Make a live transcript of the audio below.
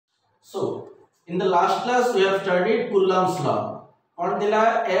So, in the last class we have studied Coulomb's law. On the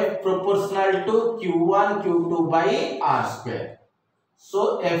law F proportional to Q1 Q2 by R square.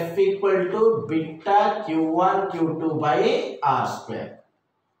 So, F equal to beta Q1 Q2 by R square.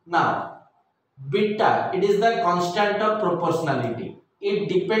 Now, beta, it is the constant of proportionality. It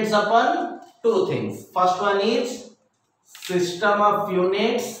depends upon two things. First one is system of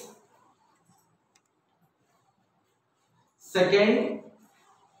units. Second,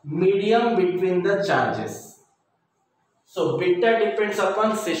 medium between the charges. So beta depends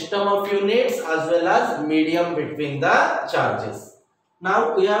upon system of units as well as medium between the charges.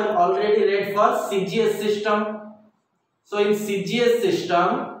 Now we have already read for CGS system. So in CGS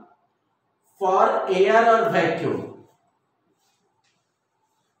system, for air or vacuum,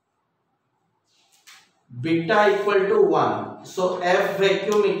 beta equal to 1. So F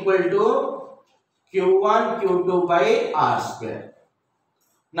vacuum equal to Q1 Q2 by R square.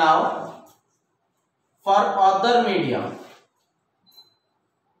 Now for other medium,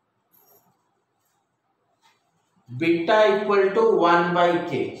 beta equal to 1 by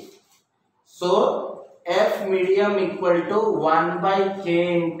K. So F medium equal to 1 by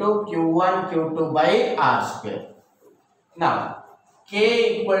K into Q1 Q2 by R square. Now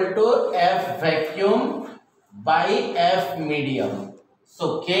K equal to F vacuum by F medium.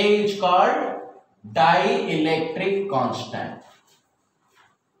 So K is called dielectric constant,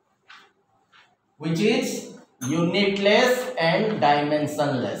 which is unitless and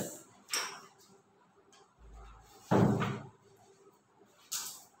dimensionless.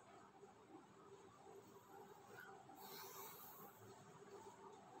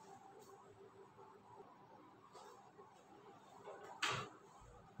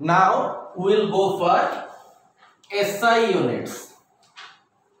 Now we will go for SI units.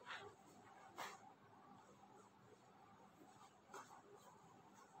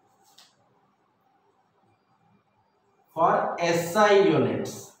 For SI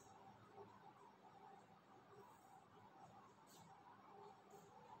units,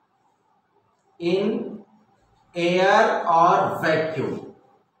 in air or vacuum.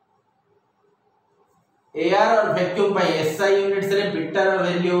 Air or vacuum by SI units रे beta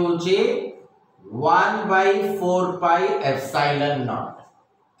value होची 1 by 4 pi epsilon naught.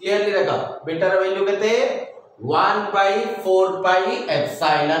 Clearly देखा beta value कितने 1 by 4 pi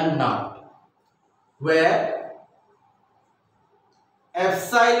epsilon naught, where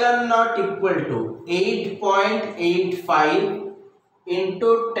epsilon naught equal to 8.85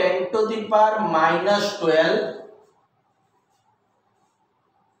 into 10 to the power minus 12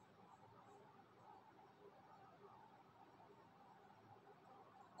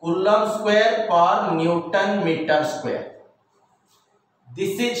 Coulomb square per Newton meter square.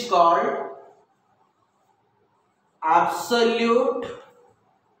 This is called absolute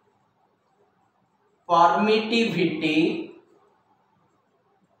permittivity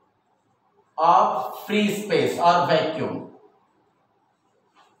of free space or vacuum.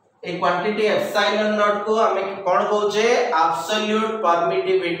 A quantity epsilon naught को हमें कौन कहूचे absolute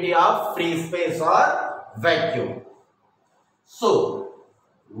permittivity of free space or vacuum. So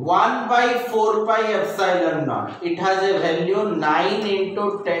 1 by 4 pi epsilon naught, it has a value 9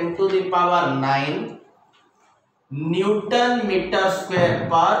 into 10 to the power 9 Newton meter square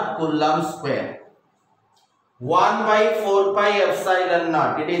per Coulomb square. 1 by 4 pi epsilon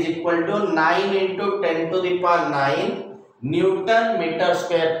naught, it is equal to 9 into 10 to the power 9 Newton meter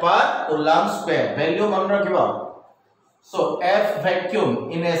square per Coulomb square. Value हम रखिबा. So F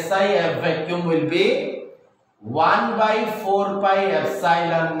vacuum in SI F vacuum will be 1 by 4 pi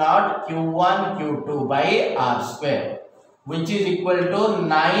epsilon naught Q1 Q2 by R square, which is equal to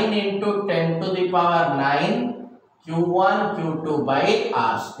 9 into 10 to the power 9 Q1 Q2 by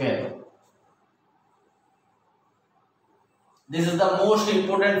R square. This is the most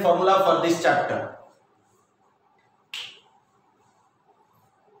important formula for this chapter.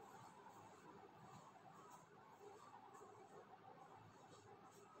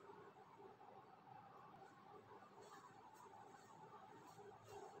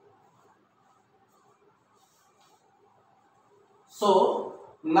 So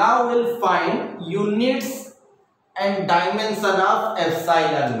now we'll find units and dimension of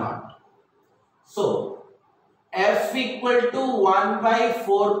epsilon naught. So F equal to 1 by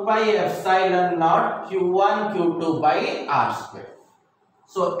 4 pi epsilon naught Q1 Q2 by R square.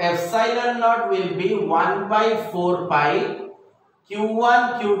 So epsilon naught will be 1 by 4 pi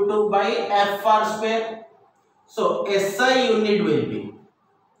Q1 Q2 by F R square. So SI unit will be,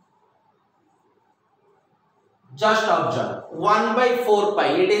 just observe, 1 by 4 pi,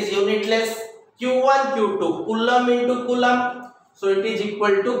 it is unitless. Q1 Q2, Coulomb into Coulomb. So it is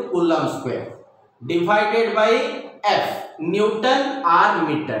equal to Coulomb square divided by F, Newton or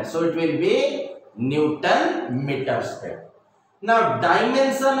meter. So it will be Newton meter square. Now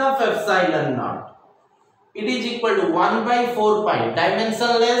dimension of epsilon naught, it is equal to 1 by 4 pi,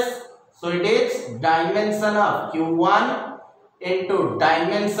 dimensionless. So it is dimension of Q1 into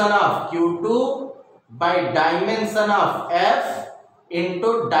dimension of Q2 by dimension of F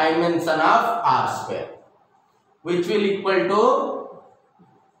into dimension of R square, which will equal to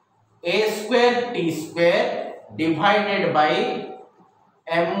A square T square divided by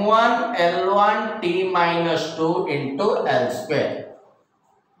M1 L1 T minus 2 into L square.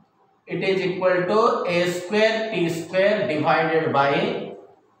 It is equal to A square T square divided by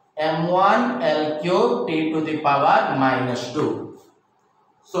M1 L cube T to the power minus 2.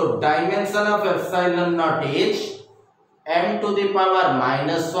 So dimension of epsilon naught is M to the power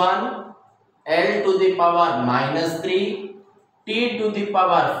minus 1, L to the power minus 3, T to the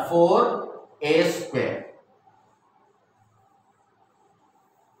power 4, A square.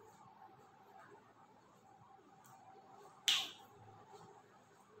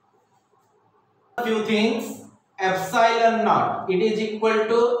 Few things. Epsilon naught, it is equal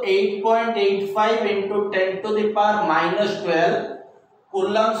to 8.85 into 10 to the power minus 12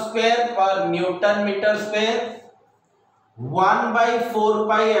 Coulomb square per Newton meter square. 1 by 4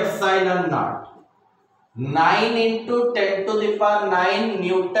 pi epsilon naught, 9 into 10 to the power 9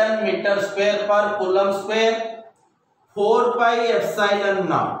 Newton meter square per Coulomb square. 4 pi epsilon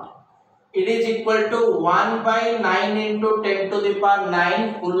naught, it is equal to 1 by 9 into 10 to the power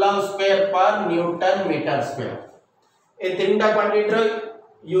 9 Coulomb square per Newton meter square. A तीनटा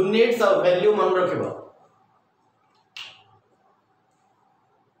quantity units और value मन रखिबो.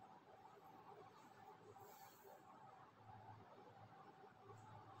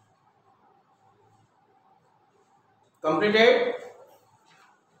 Completed.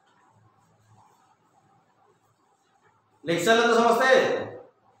 Lecture तो समझते हैं.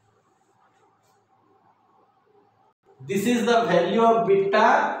 This is the value of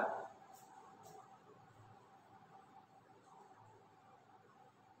beta.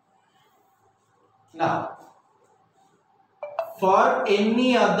 Now, for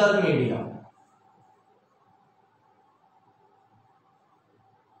any other medium,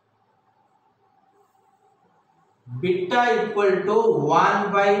 beta equal to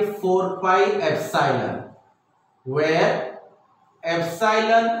 1 by 4 pi epsilon, where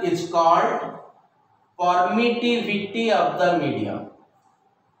epsilon is called permittivity of the medium.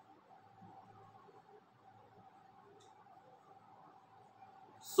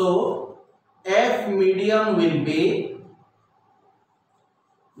 So F medium will be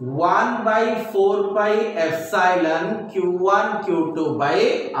 1 by 4 pi epsilon Q1 Q2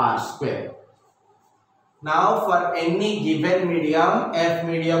 by R square. Now for any given medium, F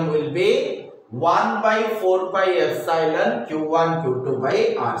medium will be 1 by 4 pi epsilon Q1 Q2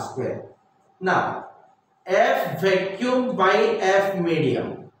 by R square. Now F vacuum by F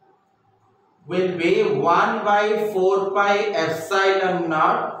medium will be 1 by 4 pi epsilon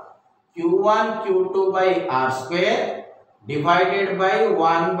naught Q1 Q2 by R square divided by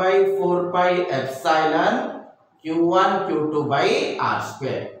 1 by 4 pi epsilon Q1 Q2 by R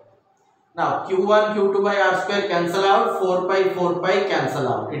square. Now Q1 Q2 by R square cancel out, 4 pi cancel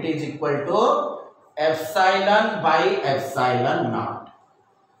out. It is equal to epsilon by epsilon naught.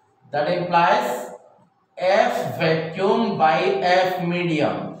 That implies F vacuum by F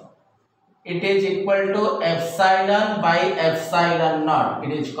medium, it is equal to epsilon by epsilon naught.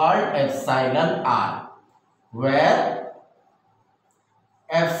 It is called epsilon R, where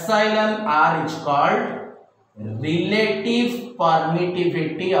epsilon R is called relative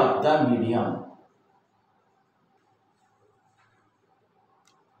permittivity of the medium.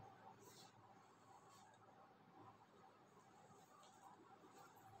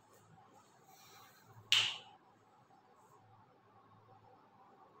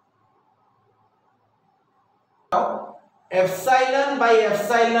 Now, epsilon by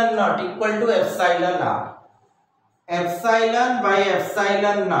epsilon naught equal to epsilon R. Epsilon by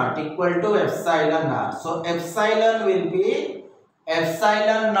epsilon naught equal to epsilon R. So epsilon will be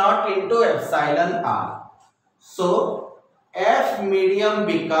epsilon naught into epsilon R. So F medium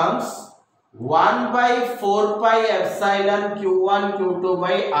becomes 1 by 4 pi epsilon Q1 Q2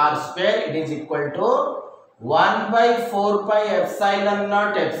 by R square. It is equal to 1 by 4 pi epsilon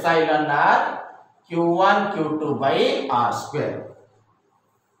naught epsilon R Q1 Q2 by R square.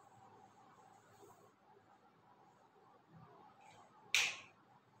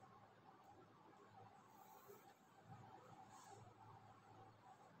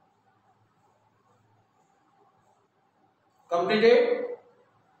 Completed.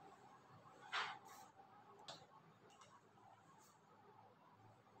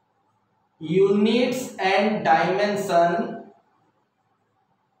 Units and dimension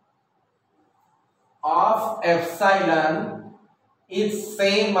of epsilon is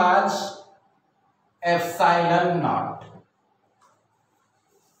same as epsilon naught.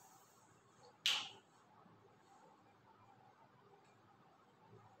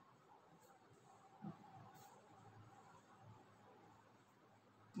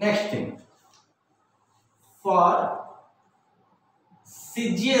 Next thing, for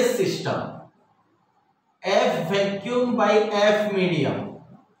CGS system, F vacuum by F medium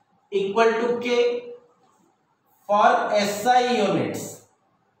equal to K. For SI units,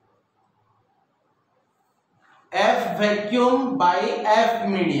 F vacuum by F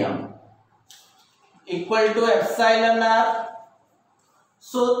medium equal to epsilon R.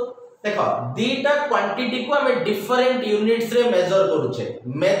 So देखो दीटा quantity को हमें different units रे major करूछे,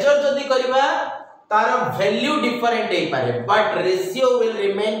 major जदी करबा तार value different हे पारे but ratio will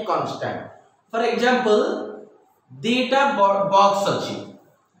remain constant. For example दीटा box अछि,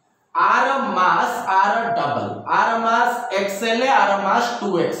 are mass are double, are mass xl are mass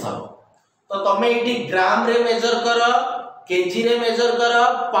 2xl. तो तमे इठी ग्राम रे मेजर करो, केजी रे मेजर करो,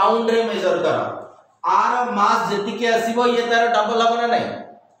 पाउंड रे मेजर करो, आर मास जति के आसीबो ये तार डबल हबो ना नहीं.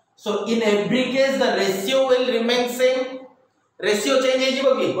 So in every case the ratio will remain same. Ratio change हे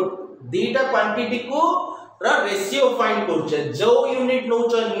जिवो कि दीटा क्वांटिटी को रा रेशियो फाइंड करूछे, जो unit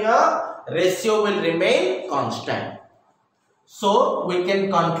नोचनिया ratio will remain constant. So we can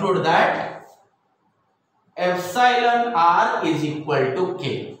conclude that epsilon r is equal to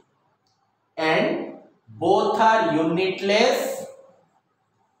k and both are unitless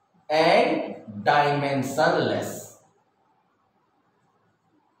and dimensionless.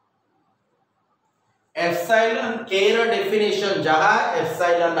 epsilon k रा definition जहाँ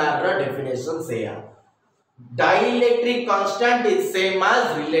epsilon r रा definition से है. Dielectric constant is same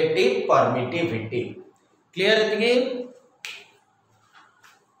as relative permittivity. Clear it again?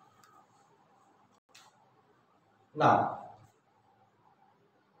 Now,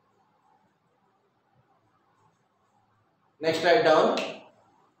 next write down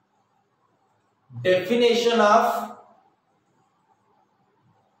definition of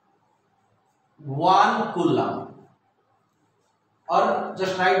 1 coulomb, or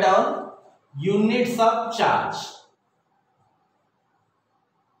just write down units of charge.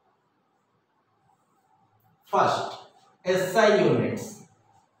 First, SI units.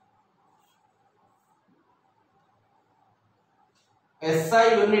 SI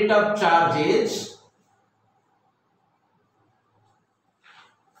unit of charge is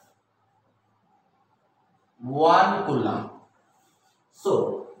one coulomb.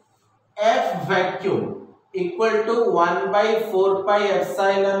 So F vacuum equal to 1 by 4 pi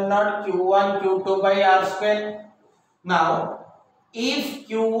epsilon naught Q1 Q2 by R square. Now, if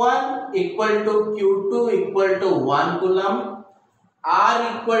Q1 equal to Q2 equal to 1 coulomb, R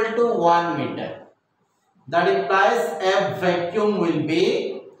equal to 1 meter, that implies F vacuum will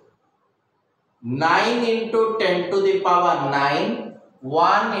be 9 into 10 to the power 9,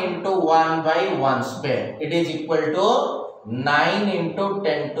 1 into 1 by 1 square. It is equal to 9 into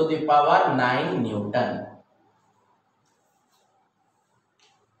 10 to the power 9 Newton.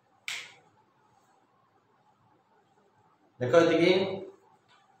 देखो देखिए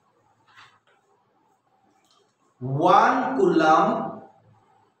 1 coulomb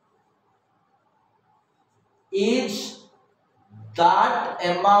is that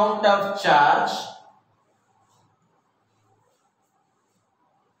amount of charge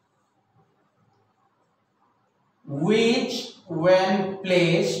which when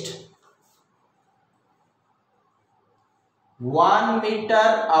placed 1 meter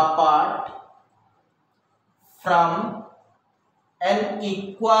apart from an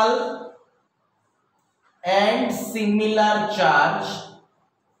equal and similar charge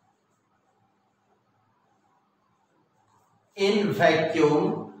in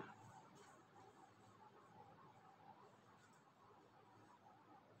vacuum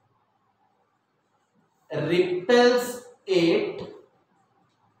repels it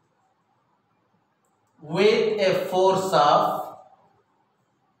with a force of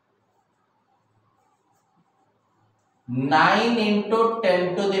 9 into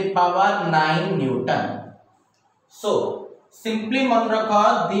 10 to the power 9 Newton. So simply मन रखो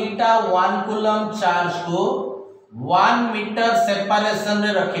दीटा 1 coulomb charge को 1 meter separation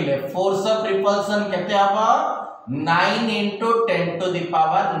रे रखिले, force of repulsion केते आबा 9 into 10 to the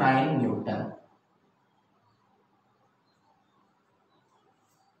power 9 Newton.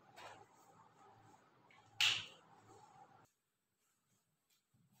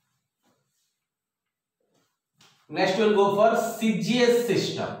 Next we'll go for CGS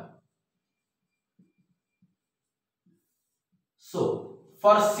system. So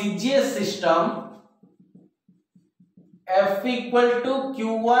for CGS system, F equal to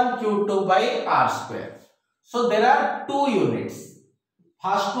Q1 Q2 by R square. So there are two units.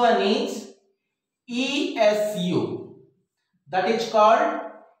 First one is ESU, that is called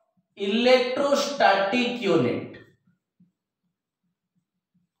Electrostatic Unit.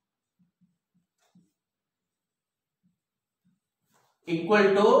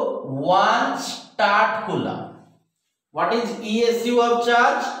 Equal to 1 start coulomb. What is ESU of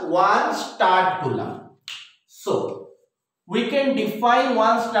charge? 1 start coulomb. So we can define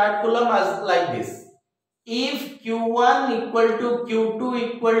 1 start coulomb as like this. If Q1 equal to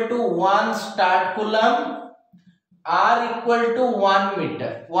Q2 equal to 1 start coulomb, R equal to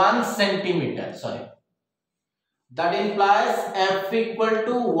 1 centimeter, sorry. That implies F equal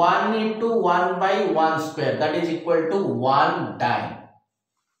to 1 into 1 by 1 square, that is equal to 1 dyne.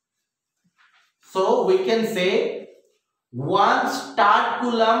 So we can say 1 start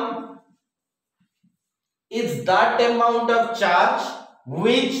coulomb is that amount of charge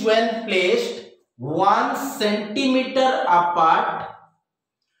which when placed 1 centimeter apart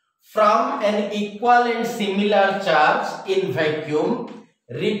from an equal and similar charge in vacuum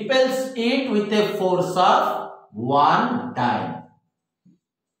repels it with a force of 1 dyne.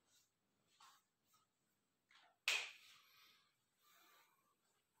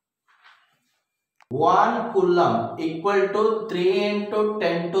 One coulomb equal to 3 into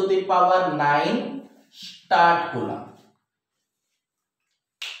 10 to the power 9 start coulomb.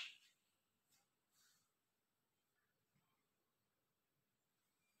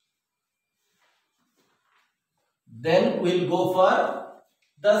 Then we'll go for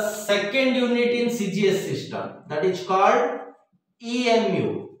the second unit in CGS system, that is called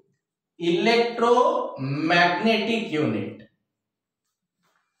EMU, Electromagnetic Unit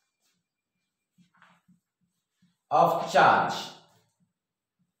of charge.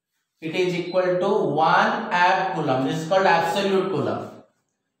 It is equal to 1 ab coulomb. This is called absolute coulomb.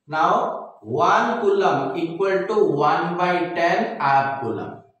 Now 1 coulomb equal to 1 by 10 ab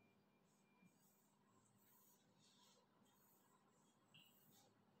coulomb.